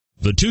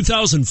The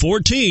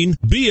 2014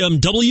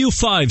 BMW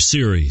 5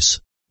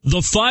 Series.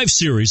 The 5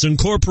 Series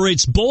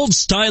incorporates bold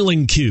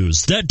styling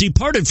cues that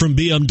departed from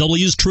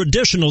BMW's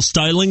traditional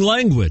styling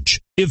language.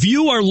 If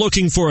you are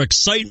looking for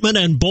excitement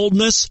and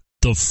boldness,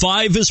 the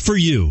 5 is for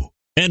you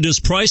and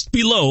is priced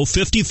below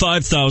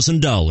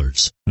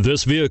 $55,000.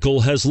 This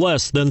vehicle has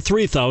less than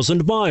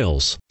 3,000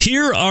 miles.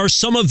 Here are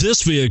some of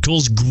this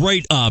vehicle's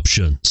great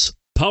options: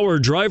 power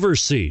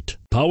driver's seat,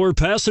 power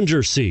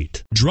passenger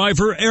seat,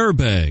 driver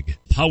airbag,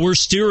 power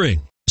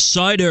steering,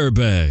 side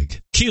airbag,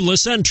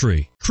 keyless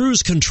entry,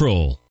 cruise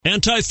control,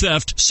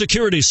 anti-theft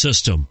security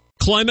system,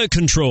 climate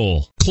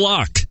control,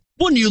 clock.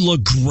 Wouldn't you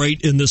look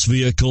great in this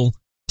vehicle?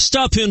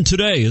 Stop in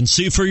today and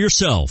see for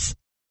yourself.